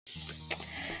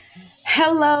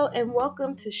Hello and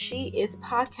welcome to She Is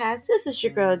Podcast. This is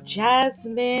your girl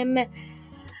Jasmine.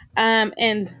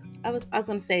 And I was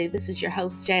gonna say this is your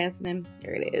host Jasmine.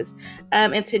 There it is.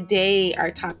 And today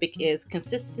our topic is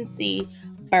consistency,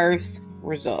 birth,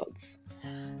 results.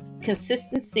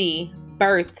 Consistency,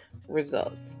 birth,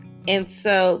 results. And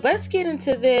so let's get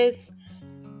into this.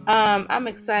 I'm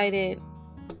excited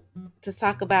to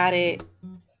talk about it.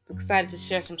 Excited to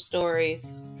share some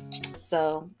stories.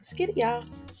 So let's get it, y'all.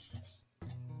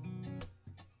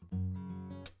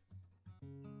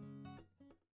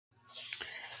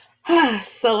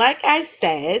 So, like I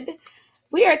said,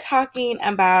 we are talking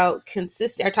about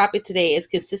consistent. Our topic today is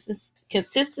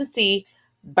consistency,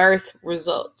 birth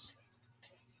results.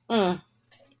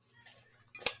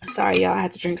 Sorry, y'all. I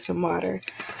had to drink some water.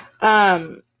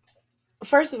 Um,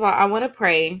 First of all, I want to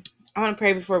pray. I want to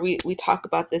pray before we talk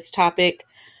about this topic,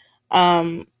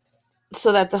 um,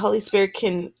 so that the Holy Spirit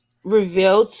can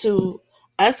reveal to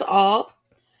us all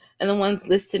and the ones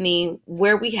listening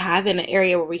where we have in an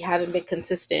area where we haven't been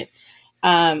consistent.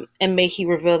 And may he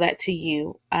reveal that to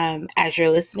you as you're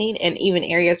listening, and even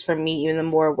areas for me, even the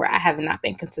more where I have not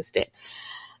been consistent.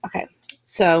 Okay,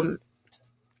 so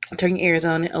turn your ears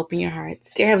on and open your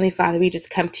hearts. Dear Heavenly Father, we just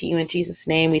come to you in Jesus'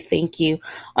 name. We thank you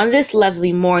on this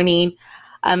lovely morning.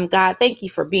 God, thank you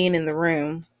for being in the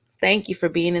room. Thank you for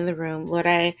being in the room. Lord,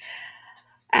 I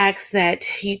ask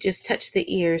that you just touch the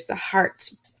ears, the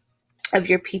hearts of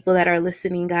your people that are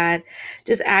listening, God,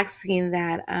 just asking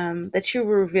that that you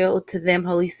reveal to them,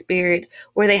 Holy Spirit,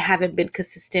 where they haven't been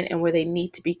consistent and where they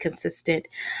need to be consistent.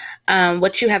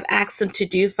 What you have asked them to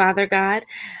do, Father God,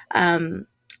 and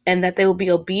that they will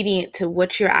be obedient to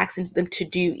what you're asking them to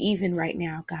do, even right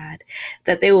now, God.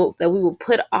 That we will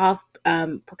put off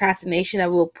procrastination, that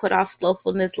we will put off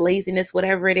slothfulness, laziness,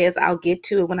 whatever it is. I'll get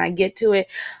to it when I get to it.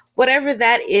 Whatever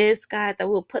that is, God, that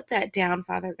we'll put that down,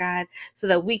 Father God, so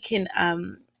that we can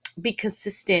be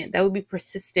consistent, that we'll be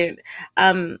persistent,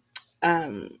 um,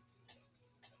 um,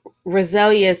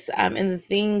 resilient in the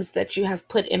things that you have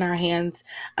put in our hands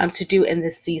to do in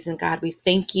this season. God, we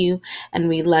thank you and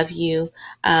we love you.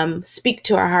 Speak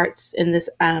to our hearts in this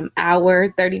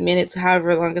hour, 30 minutes,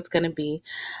 however long it's going to be.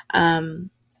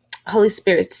 Holy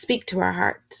Spirit, speak to our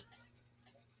hearts.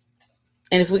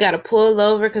 And if we got to pull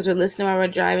over because we're listening while we're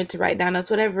driving to write down notes,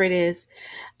 whatever it is,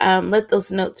 let those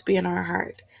notes be in our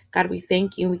heart. God, we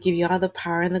thank you and we give you all the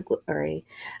power and the glory.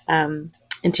 In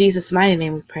Jesus' mighty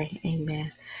name we pray.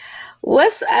 Amen.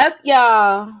 What's up,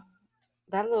 y'all?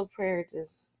 That little prayer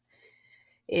just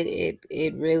it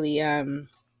really I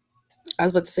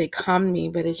was about to say calmed me,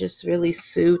 but it just really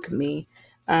soothed me.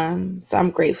 So I'm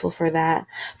grateful for that.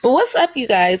 But what's up, you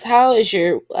guys? How is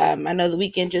your I know the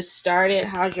weekend just started.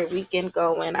 How's your weekend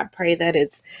going? I pray that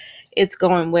it's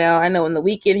going well. I know when the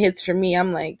weekend hits for me,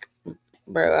 I'm like,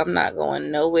 bro, I'm not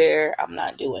going nowhere. I'm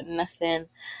not doing nothing.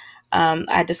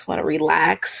 I just want to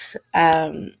relax.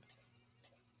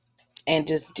 And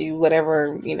just do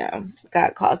whatever,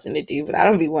 God calls me to do, but I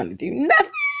don't be wanting to do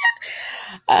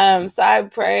nothing. So I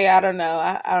pray, I don't know.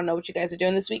 I don't know what you guys are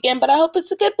doing this weekend, but I hope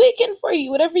it's a good weekend for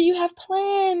you. Whatever you have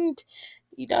planned,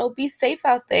 be safe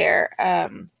out there,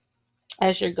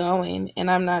 as you're going.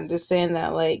 And I'm not just saying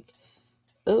that like,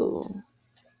 ooh,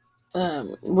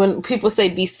 when people say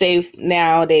be safe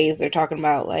nowadays, they're talking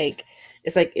about like,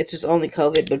 it's just only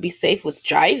COVID, but be safe with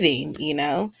driving,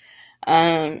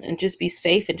 and just be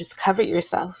safe and just cover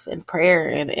yourself in prayer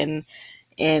and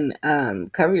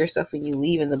cover yourself when you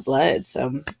leave in the blood.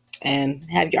 So, and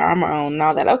have your armor on and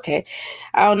all that. Okay.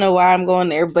 I don't know why I'm going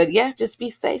there, but yeah, just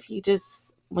be safe.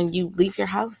 When you leave your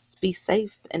house, be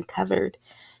safe and covered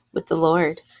with the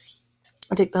Lord.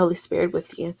 And take the Holy Spirit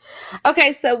with you.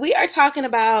 Okay. So we are talking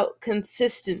about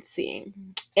consistency.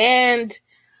 And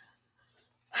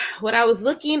when I was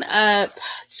looking up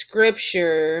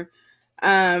scripture,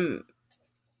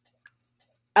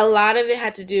 a lot of it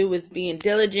had to do with being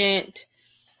diligent,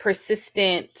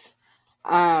 persistent,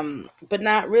 but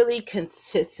not really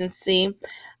consistency.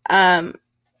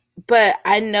 But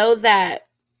I know that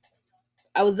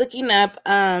I was looking up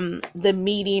the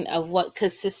meaning of what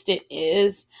consistent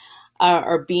is,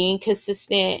 or being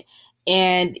consistent,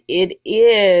 and it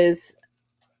is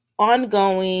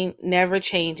ongoing, never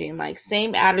changing, like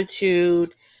same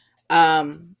attitude,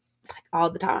 like all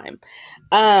the time.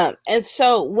 And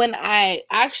so when a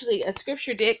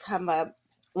scripture did come up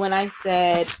when I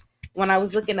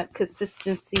was looking up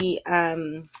consistency,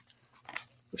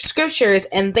 scriptures,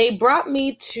 and they brought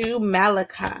me to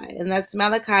Malachi, and that's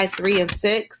Malachi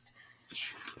 3:6.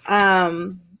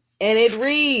 And it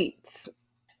reads,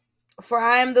 "For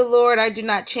I am the Lord, I do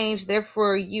not change,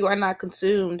 therefore you are not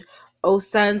consumed. O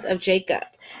sons of Jacob.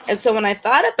 And so when I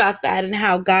thought about that and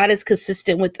how God is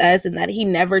consistent with us and that he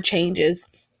never changes,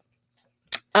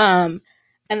 and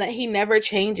that he never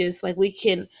changes, like we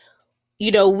can,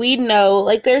 we know,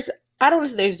 like I don't know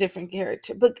if there's different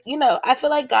character, but I feel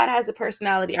like God has a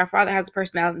personality. Our Father has a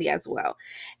personality as well.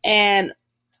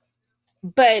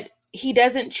 But he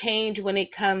doesn't change when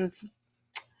it comes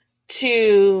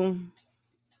to,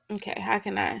 okay, how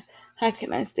can I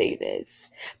say this?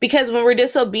 Because when we're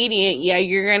disobedient,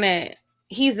 yeah,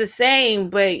 he's the same,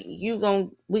 but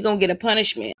we gonna get a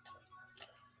punishment.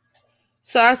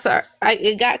 So I'm sorry,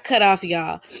 it got cut off,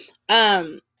 y'all.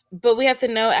 But we have to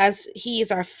know, as he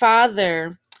is our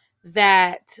Father,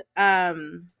 that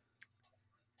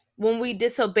when we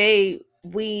disobey,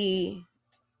 we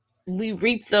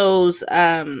reap those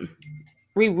I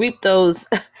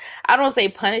don't say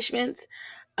punishments,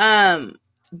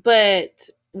 but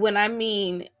when I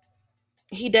mean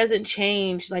he doesn't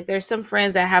change, like there's some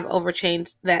friends that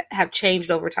have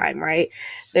changed over time, right?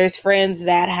 There's friends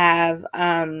that have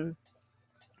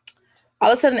all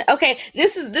of a sudden, okay,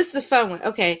 this is a fun one.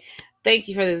 Okay, thank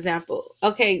you for the example.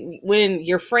 Okay, when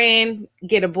your friend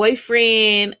get a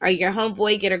boyfriend or your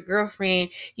homeboy get a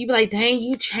girlfriend, you be like, dang,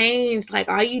 you changed. Like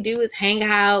all you do is hang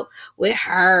out with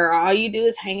her, all you do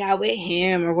is hang out with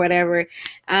him or whatever.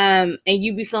 And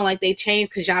you be feeling like they changed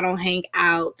because y'all don't hang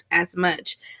out as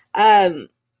much.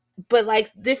 But like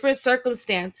different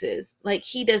circumstances, like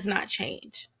he does not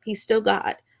change. He's still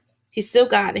God. He's still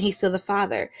God and he's still the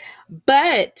Father.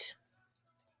 But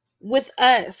with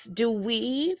us,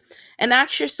 and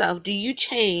ask yourself, do you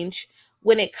change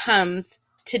when it comes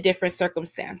to different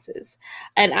circumstances?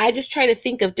 And I just try to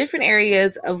think of different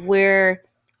areas of where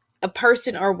a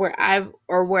person where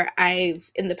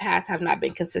I've in the past have not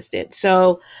been consistent.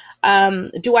 So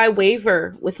do I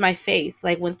waver with my faith?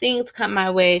 Like when things come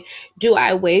my way, do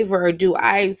I waver or do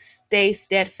I stay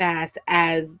steadfast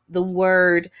as the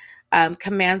word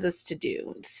commands us to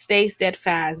do? Stay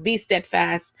steadfast, be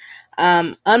steadfast,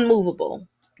 unmovable,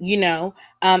 am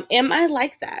I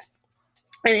like that?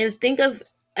 And think of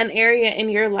an area in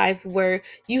your life where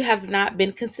you have not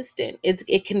been consistent.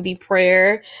 It can be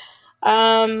prayer.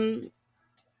 It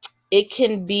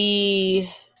can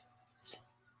be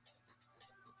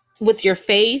with your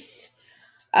faith.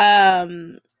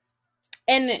 And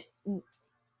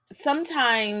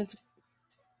sometimes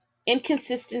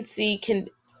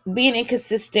being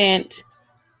inconsistent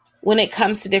when it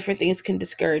comes to different things can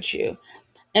discourage you.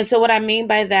 And so what I mean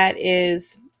by that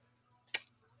is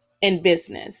in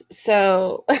business.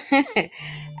 So I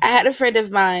had a friend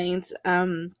of mine.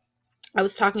 I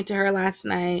was talking to her last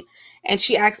night and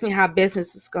she asked me how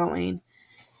business was going.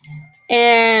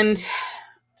 And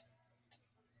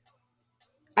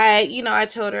I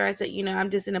told her, I said,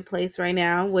 I'm just in a place right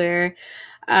now where,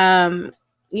 I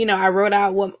wrote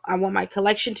out what I want my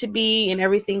collection to be and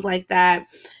everything like that,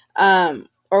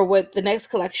 or what the next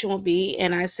collection will be.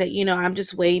 And I said, I'm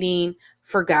just waiting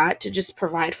for God to just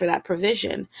provide for that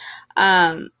provision.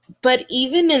 But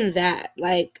even in that,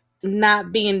 like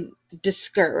not being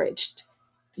discouraged,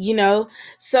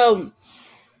 so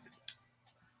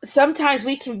sometimes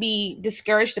we can be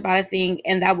discouraged about a thing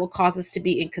and that will cause us to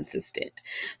be inconsistent.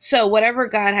 So whatever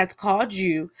God has called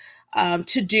you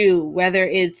to do, whether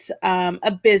it's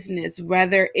a business,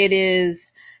 whether it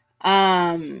is,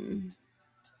 I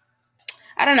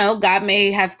don't know, God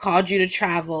may have called you to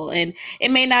travel and it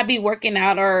may not be working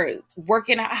out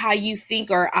how you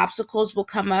think, or obstacles will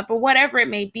come up or whatever it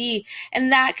may be.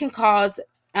 And that can cause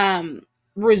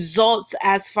results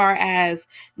as far as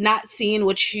not seeing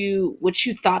what you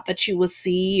thought that you would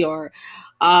see, or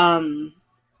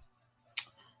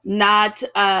not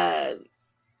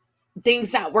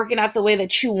things not working out the way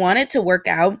that you want it to work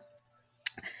out.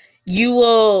 You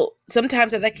will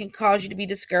sometimes that can cause you to be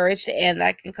discouraged and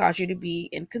that can cause you to be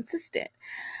inconsistent.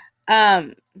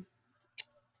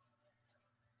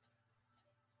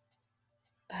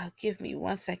 Give me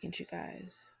 1 second, you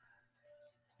guys.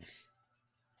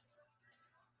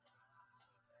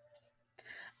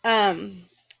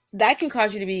 That can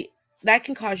cause you to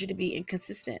be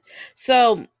inconsistent.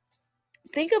 So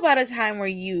think about a time where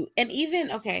even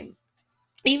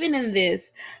in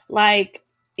this, like,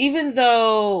 even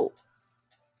though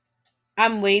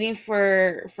I'm waiting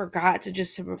for God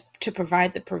to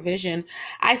provide the provision,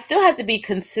 I still have to be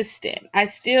consistent.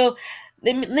 Let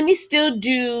me still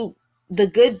do the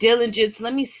good diligence.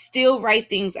 Let me still write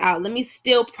things out. Let me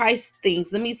still price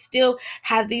things. Let me still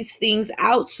have these things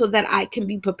out so that I can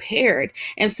be prepared.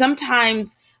 And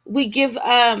sometimes we give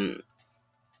or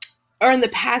in the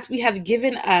past we have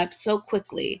given up so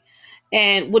quickly,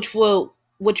 and which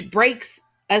breaks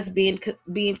us being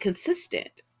consistent.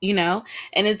 you know?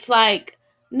 And it's like,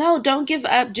 no, don't give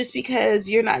up just because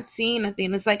you're not seeing a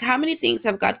thing. It's like, how many things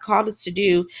have God called us to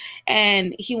do?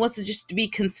 And he wants us just to be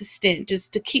consistent,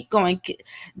 just to keep going.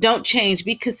 Don't change,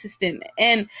 be consistent.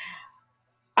 And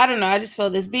I don't know, I just feel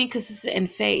this, being consistent in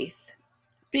faith.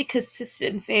 Be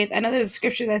consistent in faith. I know there's a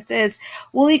scripture that says,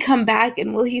 will he come back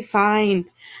and will he find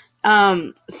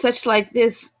such like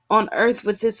this on earth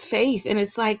with this faith? And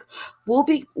it's like, will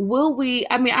we,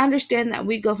 I mean, I understand that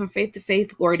we go from faith to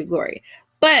faith, glory to glory,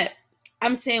 but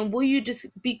I'm saying, will you just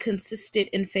be consistent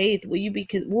in faith? Will you be,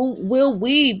 will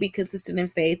we be consistent in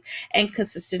faith and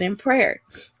consistent in prayer,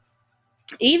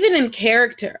 even in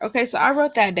character? Okay, so I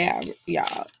wrote that down,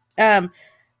 y'all.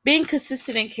 Being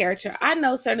consistent in character. I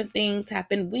know certain things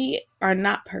happen. We are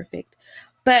not perfect,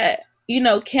 but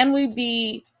can we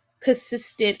be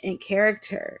consistent in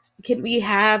character? Can we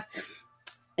have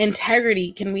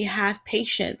integrity? Can we have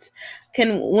patience?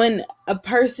 When a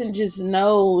person just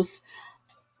knows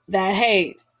that,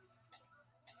 hey,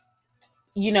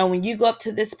 when you go up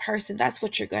to this person, that's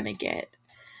what you're going to get.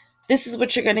 This is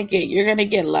what you're going to get. You're going to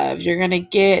get love. You're going to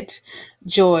get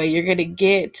joy. You're going to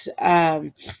get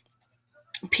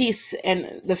peace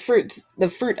and the fruit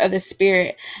of the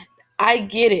Spirit. I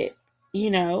get it.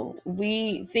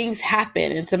 Things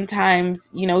happen, and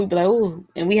sometimes, we be like, oh,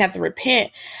 and we have to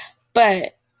repent,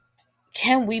 but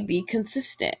can we be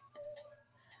consistent?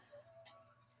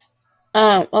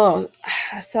 I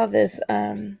saw this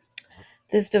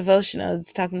devotional.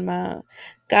 It's talking about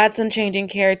God's unchanging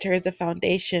character is a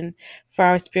foundation for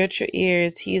our spiritual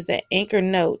ears. He is an anchor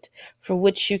note for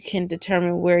which you can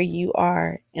determine where you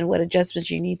are and what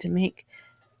adjustments you need to make.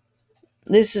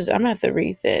 I'm gonna have to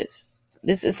read this.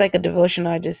 This is like a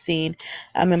devotional I just seen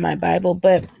in my Bible.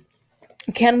 But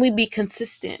can we be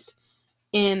consistent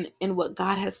in what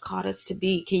God has called us to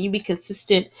be? Can you be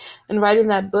consistent in writing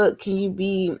that book? Can you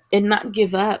be and not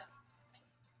give up?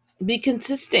 Be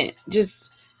consistent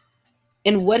just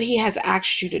in what he has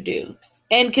asked you to do.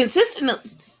 And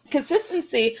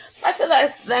consistency, I feel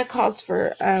like that calls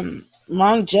for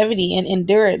longevity and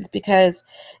endurance, because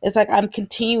it's like I'm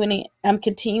continuing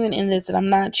in this, and I'm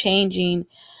not changing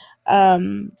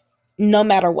no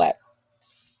matter what.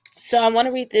 So I want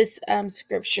to read this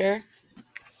scripture.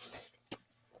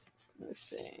 Let's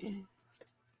see.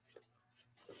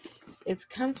 It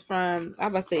comes from, I'm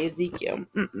about to say Ezekiel.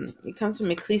 It comes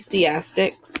from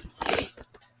Ecclesiastes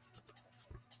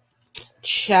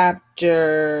chapter,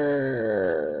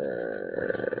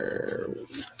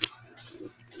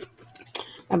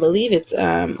 I believe it's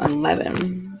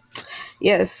 11.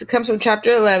 Yes, it comes from chapter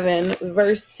 11,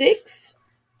 verse 6.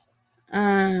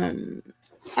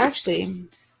 Actually,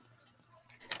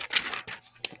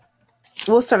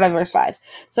 we'll start at verse 5.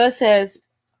 So it says,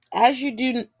 As you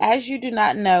do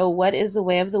not know what is the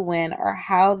way of the wind, or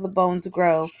how the bones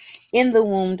grow in the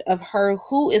womb of her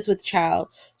who is with child,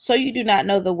 so you do not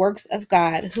know the works of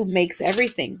God who makes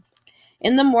everything.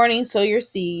 In the morning sow your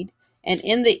seed, and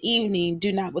in the evening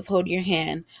do not withhold your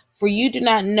hand, for you do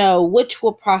not know which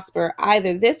will prosper,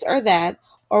 either this or that,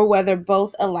 or whether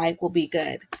both alike will be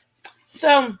good.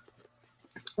 So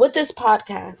with this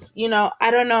podcast,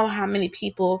 I don't know how many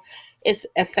people it's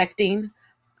affecting.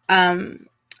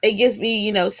 It gives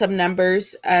me, some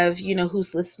numbers of,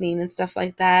 who's listening and stuff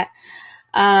like that.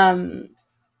 And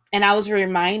I was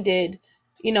reminded,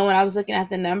 when I was looking at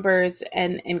the numbers,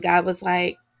 and God was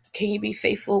like, can you be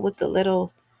faithful with the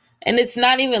little? And it's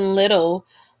not even little,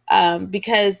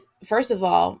 because first of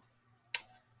all,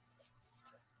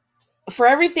 for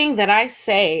everything that I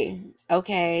say,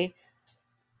 okay,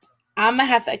 I'm going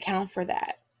to have to account for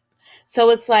that. So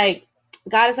it's like,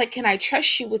 God is like, can I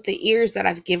trust you with the ears that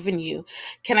I've given you?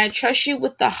 Can I trust you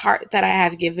with the heart that I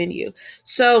have given you?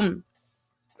 So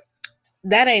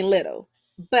that ain't little.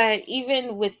 But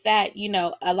even with that,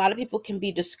 a lot of people can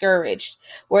be discouraged,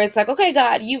 where it's like, okay,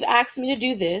 God, you've asked me to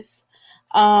do this.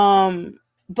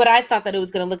 But I thought that it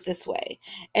was going to look this way.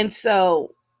 And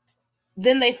so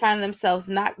then they find themselves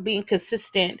not being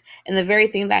consistent in the very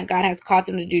thing that God has called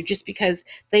them to do, just because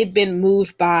they've been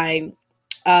moved by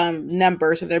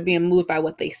numbers, or they're being moved by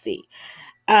what they see.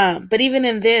 But even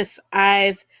in this,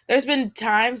 there's been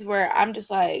times where I'm just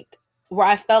like, where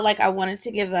I felt like I wanted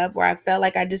to give up, where I felt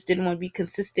like I just didn't want to be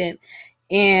consistent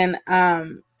in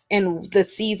the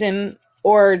season,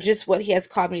 or just what he has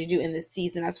called me to do in this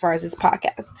season as far as this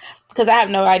podcast, because I have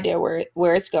no idea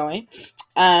where it's going.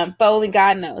 But only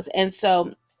God knows. And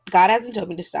so God hasn't told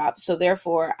me to stop. So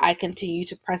therefore I continue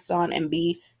to press on and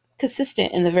be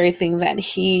consistent in the very thing that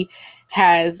he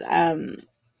has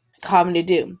called me to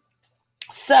do.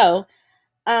 So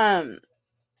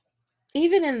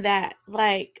even in that,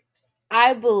 like,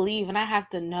 I believe, and I have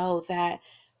to know that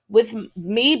with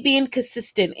me being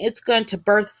consistent, it's going to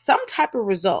birth some type of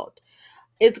result.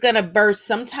 It's going to birth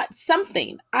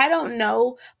something. I don't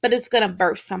know, but it's going to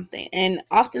birth something. And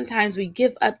oftentimes we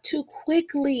give up too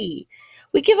quickly.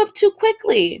 We give up too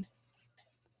quickly.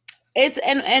 It's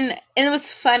and it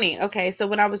was funny. Okay, so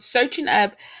when I was searching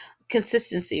up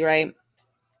consistency, right?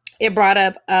 It brought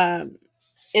up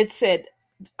it said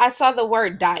I saw the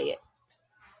word diet,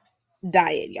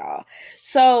 y'all.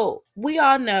 So we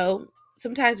all know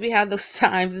sometimes we have those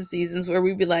times and seasons where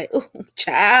we be like, oh,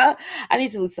 child, I need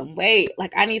to lose some weight.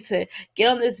 Like, I need to get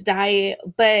on this diet.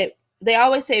 But they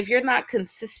always say if you're not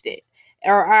consistent,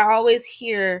 or I always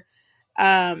hear,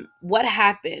 what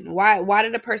happened? Why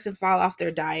did a person fall off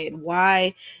their diet?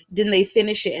 Why didn't they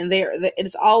finish it? And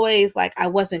it's always like, I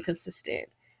wasn't consistent.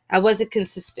 I wasn't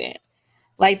consistent.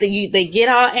 Like they get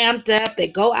all amped up, they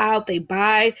go out, they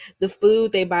buy the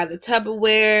food, they buy the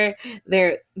Tupperware,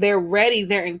 they're ready,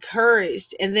 they're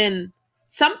encouraged, and then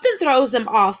something throws them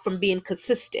off from being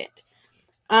consistent.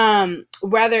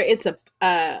 Whether it's a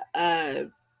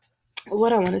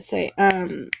what I want to say,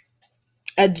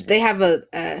 they have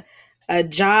a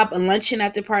job, a luncheon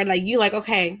at the party. Like, you like,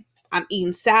 okay, I'm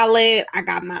eating salad,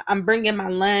 I'm bringing my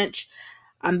lunch.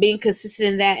 I'm being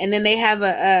consistent in that, and then they have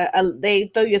they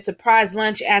throw you a surprise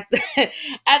lunch at the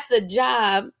at the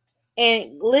job.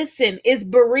 And listen, it's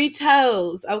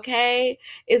burritos, okay?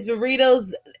 It's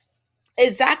burritos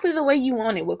exactly the way you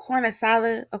want it, with corn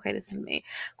asada. Okay, this is me.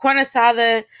 Corn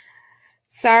asada,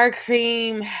 sour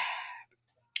cream,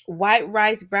 white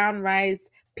rice, brown rice,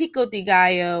 pico de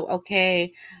gallo,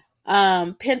 okay?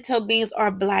 Pinto beans or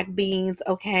black beans,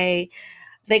 okay?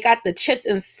 They got the chips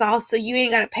and salsa. You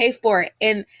ain't got to pay for it.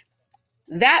 And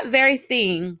that very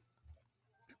thing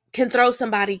can throw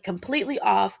somebody completely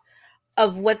off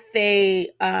of what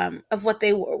they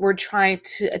were trying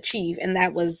to achieve, and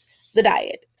that was the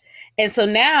diet. And so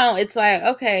now it's like,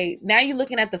 okay, now you're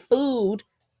looking at the food,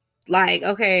 like,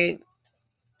 okay,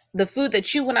 the food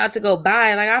that you went out to go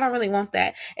buy, like, I don't really want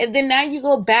that. And then now you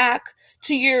go back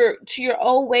to your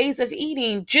old ways of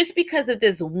eating just because of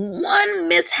this one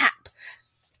mishap.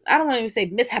 I don't want to even say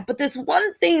mishap, but this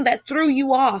one thing that threw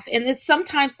you off. And it's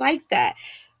sometimes like that.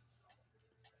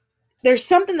 There's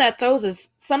something that throws us.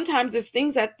 Sometimes there's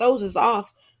things that throws us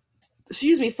off,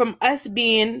 from us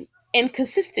being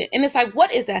inconsistent. And it's like,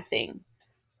 what is that thing?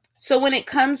 So when it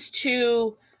comes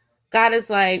to God is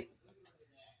like,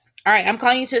 all right, I'm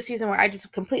calling you to a season where I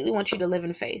just completely want you to live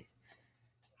in faith.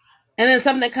 And then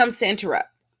something comes to interrupt,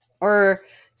 or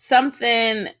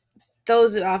something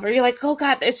throws it off, or you're like, oh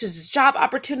God, there's just this job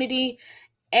opportunity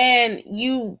and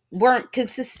you weren't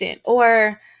consistent,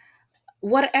 or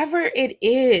whatever it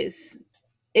is.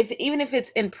 Even if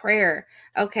it's in prayer,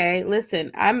 okay,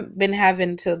 listen, I've been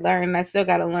having to learn, I still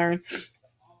got to learn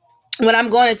when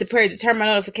I'm going into prayer to turn my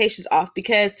notifications off,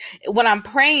 because when I'm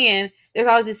praying, there's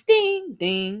always this ding,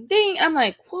 ding, ding. And I'm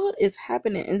like, what is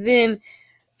happening? And then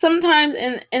sometimes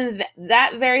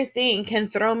that very thing can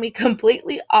throw me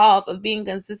completely off of being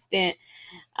consistent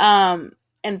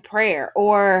in prayer.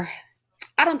 Or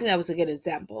I don't think that was a good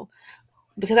example,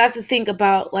 because I have to think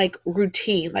about like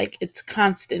routine, like it's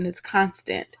constant.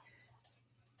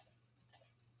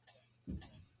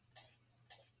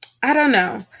 I don't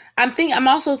know. I'm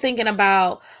also thinking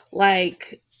about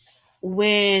like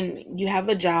when you have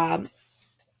a job,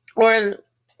 or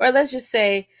let's just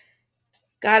say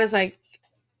God is like,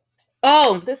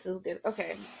 oh, this is good.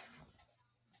 Okay.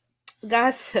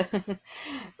 God's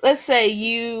let's say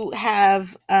you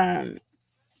have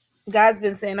God's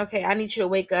been saying, okay, I need you to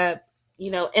wake up,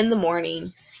 in the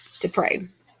morning to pray.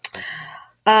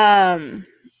 And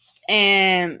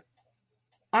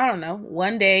I don't know,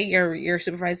 one day your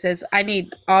supervisor says, I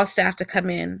need all staff to come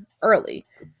in early.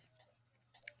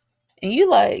 And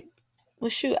you like, well,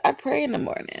 shoot, I pray in the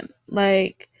morning.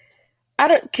 Like,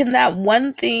 can that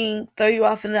one thing throw you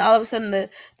off? And then all of a sudden the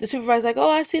supervisor's like,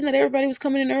 oh, I seen that everybody was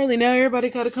coming in early. Now everybody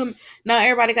got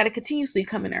to continuously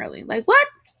come in early. Like, what?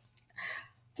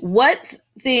 What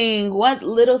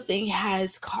little thing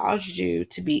has caused you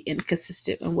to be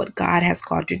inconsistent in what God has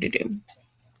called you to do?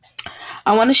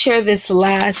 I want to share this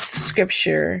last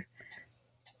scripture.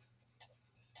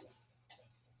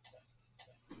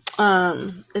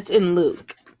 It's in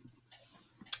Luke.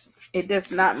 It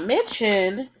does not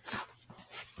mention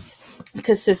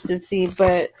consistency,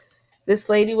 but this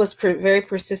lady was very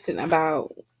persistent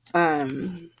about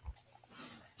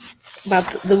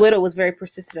the widow was very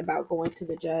persistent about going to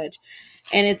the judge.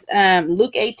 And it's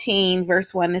Luke 18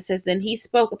 verse 1. It says, then he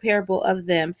spoke a parable of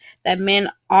them, that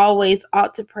men always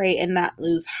ought to pray and not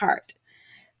lose heart.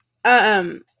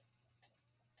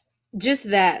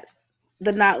 Just that,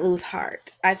 the not lose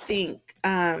heart. I think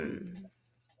um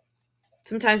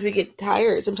sometimes we get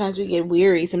tired, sometimes we get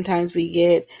weary, sometimes we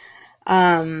get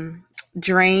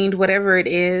drained, whatever it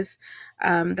is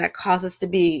that causes us to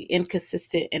be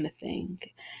inconsistent in a thing.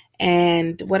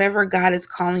 And whatever God is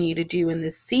calling you to do in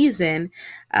this season,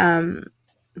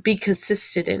 be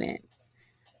consistent in it.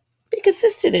 Be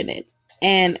consistent in it.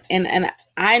 And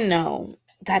I know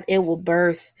that it will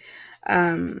birth,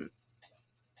 um,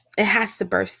 it has to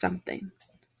birth something.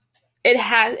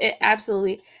 It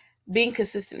absolutely, being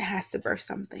consistent has to birth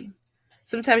something.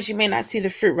 Sometimes you may not see the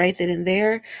fruit right then and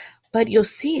there, but you'll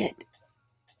see it.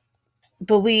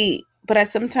 But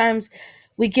sometimes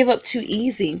we give up too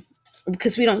easy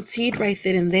because we don't see it right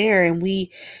then and there, and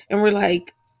we're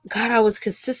like, God, I was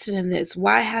consistent in this.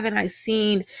 Why haven't I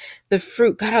seen the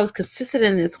fruit? God, I was consistent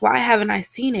in this. Why haven't I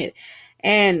seen it?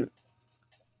 And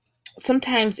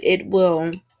sometimes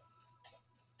it'll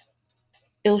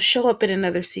show up in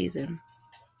another season.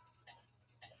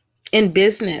 In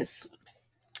business,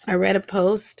 I read a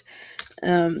post.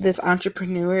 This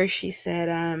entrepreneur, she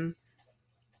said,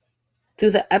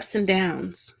 through the ups and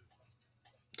downs,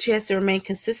 she has to remain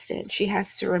consistent. She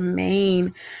has to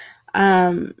remain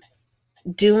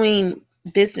doing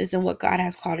business and what God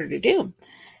has called her to do.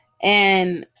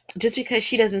 And just because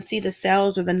she doesn't see the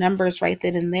sales or the numbers right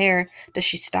then and there, does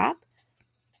she stop?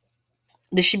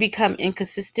 Does she become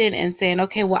inconsistent and saying,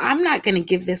 okay, well, I'm not going to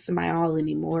give this my all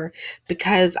anymore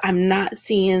because I'm not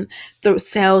seeing the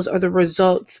sales or the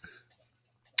results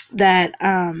that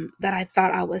I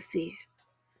thought I would see?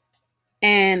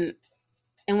 And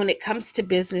when it comes to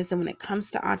business and when it comes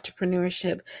to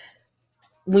entrepreneurship,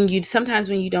 when you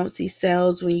don't see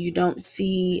sales, when you don't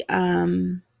see the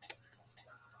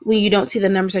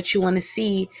numbers that you want to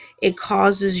see, it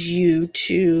causes you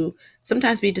to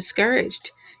sometimes be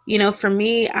discouraged. For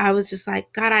me, I was just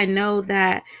like, God, I know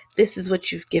that this is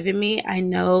what you've given me. I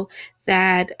know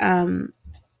that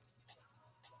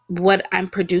what I'm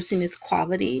producing is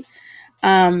quality.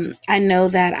 I know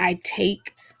that I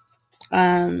take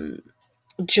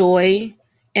joy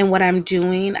in what I'm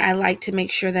doing. I like to make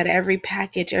sure that every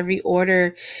package, every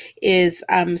order is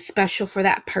special for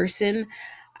that person.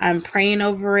 I'm praying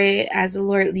over it as the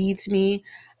Lord leads me,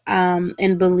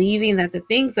 and believing that the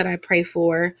things that I pray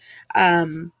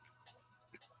um,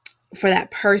 for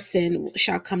that person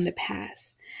shall come to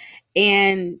pass.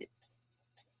 And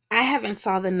I haven't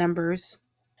saw the numbers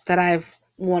that I've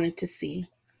wanted to see.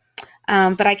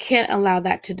 But I can't allow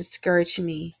that to discourage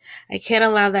me. I can't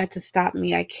allow that to stop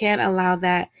me. I can't allow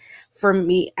that for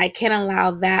me. I can't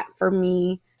allow that for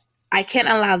me. I can't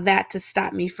allow that to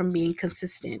stop me from being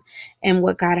consistent in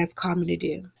what God has called me to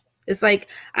do. It's like,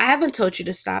 I haven't told you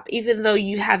to stop, even though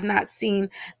you have not seen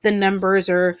the numbers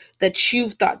or that you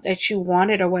thought that you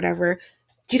wanted or whatever.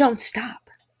 You don't stop.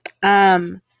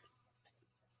 Um,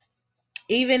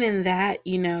 Even in that,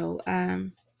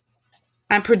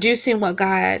 I'm producing what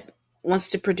God wants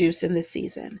to produce in this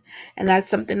season. And that's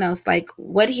something else. Like,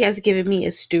 what he has given me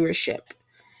is stewardship.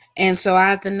 And so I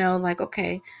have to know, like,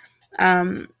 okay,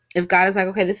 if God is like,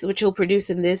 okay, this is what you'll produce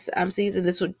in this season,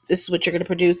 this is what you're going to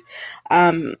produce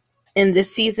in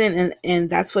this season, and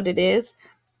that's what it is.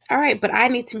 All right, but I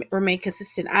need to remain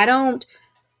consistent.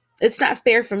 It's not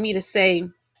fair for me to say,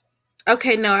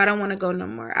 okay, no, I don't want to go no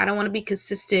more. I don't want to be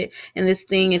consistent in this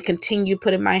thing and continue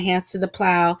putting my hands to the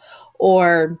plow,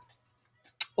 or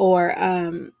or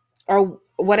um or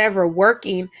whatever,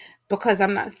 working, because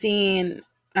I'm not seeing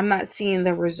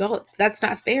the results. That's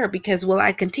not fair, because will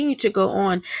I continue to go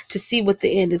on to see what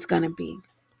the end is going to be?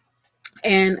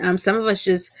 And some of us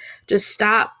just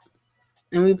stop,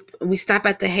 and we stop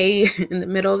at the hay in the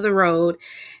middle of the road,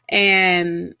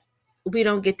 and we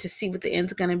don't get to see what the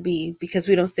end's going to be because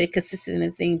we don't stay consistent in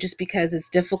a thing, just because it's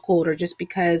difficult, or just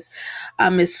because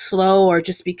it's slow, or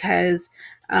just because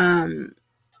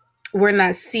we're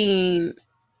not seeing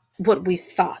what we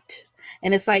thought.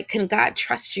 And it's like, can God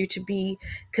trust you to be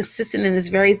consistent in this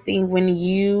very thing when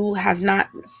you have not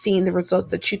seen the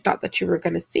results that you thought that you were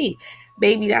going to see?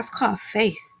 Baby, that's called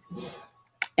faith.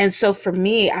 And so for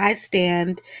me, I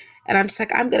stand, and I'm just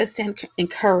like, I'm going to stand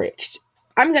encouraged.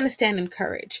 I'm going to stand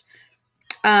encouraged.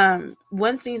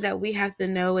 One thing that we have to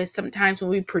know is, sometimes when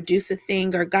we produce a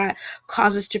thing, or God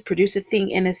calls us to produce a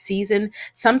thing in a season,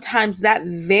 sometimes that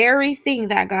very thing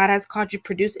that God has called you to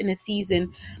produce in a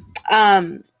season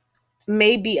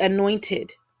may be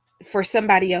anointed for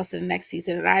somebody else in the next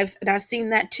season. And I've seen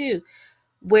that too,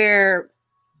 where,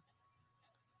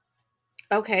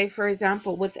 okay, for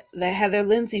example, with the Heather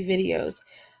Lindsay videos,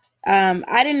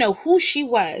 I didn't know who she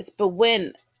was, but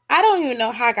when I don't even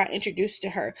know how I got introduced to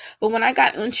her, but when I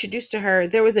got introduced to her,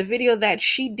 there was a video that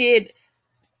she did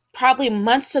probably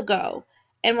months ago,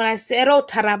 And when I said, oh,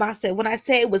 tarabase, when I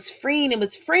say it was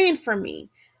freeing for me.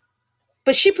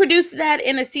 But she produced that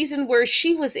in a season where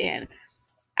she was in.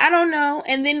 I don't know.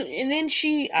 And then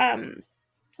she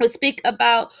would speak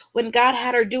about when God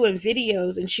had her doing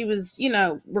videos, and she was,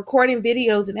 recording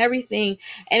videos and everything.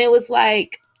 And it was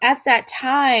like at that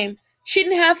time, she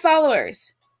didn't have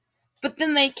followers. But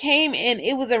then they came, and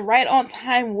it was a right on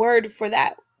time word for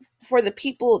that, for the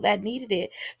people that needed it.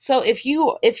 So if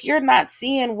you're not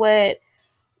seeing what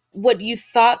you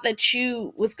thought that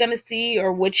you was gonna see,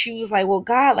 or what you was like, well,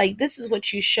 God, like, this is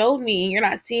what you showed me, and you're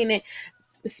not seeing it,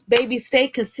 baby, stay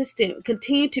consistent.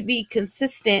 Continue to be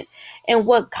consistent in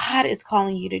what God is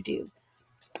calling you to do.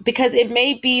 Because it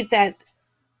may be that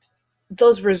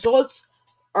those results,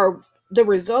 or the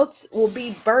results will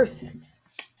be birthed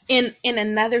in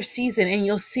another season, and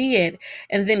you'll see it.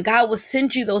 And then God will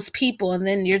send you those people, and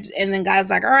then God's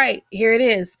like, all right, here it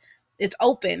is. It's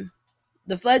open.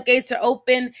 The floodgates are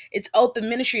open. It's open.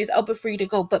 Ministry is open for you to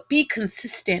go. But be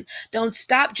consistent. Don't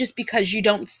stop just because you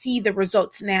don't see the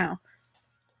results now.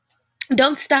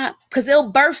 Don't stop, because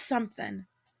it'll birth something.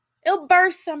 It'll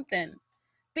birth something.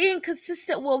 Being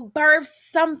consistent will birth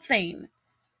something.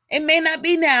 It may not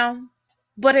be now,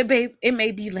 but it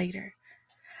may be later.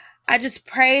 I just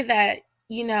pray that,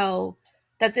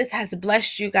 that this has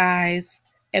blessed you guys.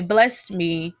 It blessed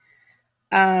me.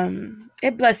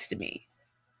 It blessed me.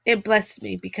 It blessed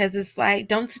me, because it's like,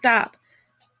 don't stop.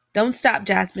 Don't stop,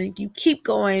 Jasmine. You keep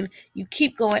going. You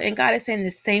keep going. And God is saying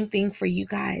the same thing for you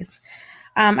guys.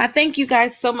 I thank you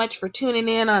guys so much for tuning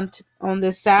in on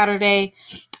this Saturday.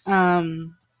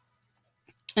 And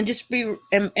just be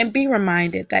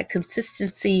reminded that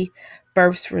consistency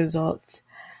births results.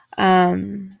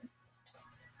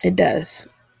 It does.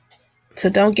 So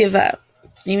don't give up.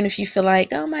 Even if you feel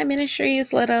like, oh, my ministry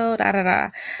is little, da da da.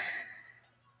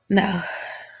 No.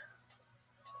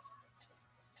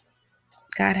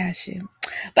 God has you.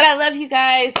 But I love you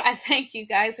guys. I thank you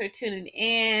guys for tuning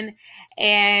in.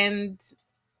 And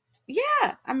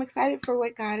yeah, I'm excited for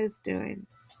what God is doing.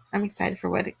 I'm excited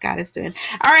for what God is doing.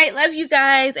 All right, love you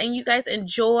guys. And you guys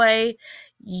enjoy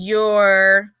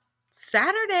your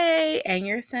Saturday and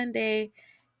your Sunday.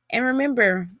 And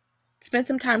remember, spend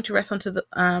some time to rest in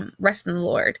the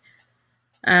Lord.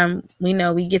 We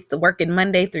know we get the work in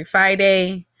Monday through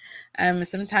Friday.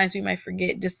 Sometimes we might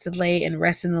forget just to lay and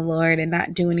rest in the Lord and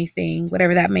not do anything,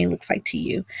 whatever that may look like to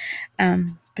you.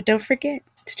 But don't forget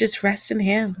to just rest in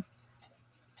Him.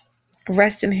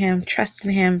 Rest in Him, trust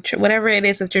in Him, whatever it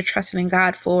is that you're trusting in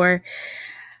God for.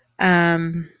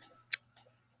 Rest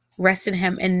in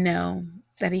Him and know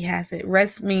that He has it.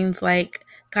 Rest means like,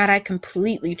 God, I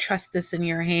completely trust this in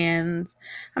your hands.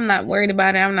 I'm not worried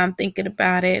about it. I'm not thinking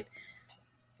about it,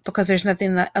 because there's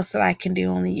nothing else that I can do.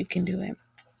 Only you can do it.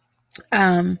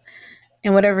 And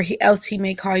whatever else He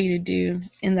may call you to do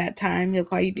in that time, He'll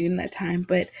call you to do in that time.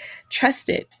 But trust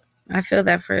it. I feel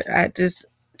that I just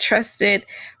trust it.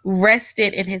 Rest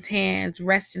it in His hands.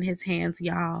 Rest in His hands,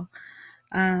 y'all.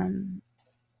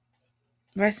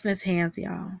 Rest in His hands,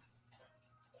 y'all.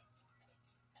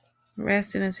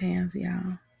 Rest in His hands,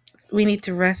 y'all. We need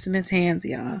to rest in His hands,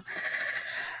 y'all.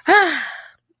 I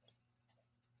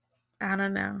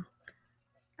don't know.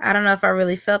 I don't know if I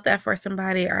really felt that for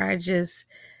somebody, or I just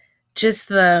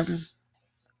the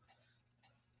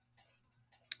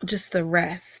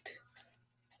rest.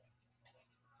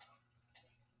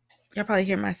 Y'all probably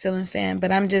hear my ceiling fan,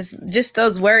 but I'm just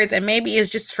those words, and maybe it's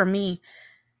just for me.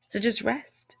 So just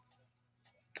rest.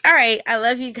 All right. I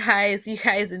love you guys. You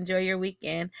guys enjoy your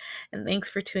weekend. And thanks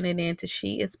for tuning in to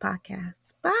She Is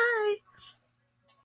Podcast. Bye.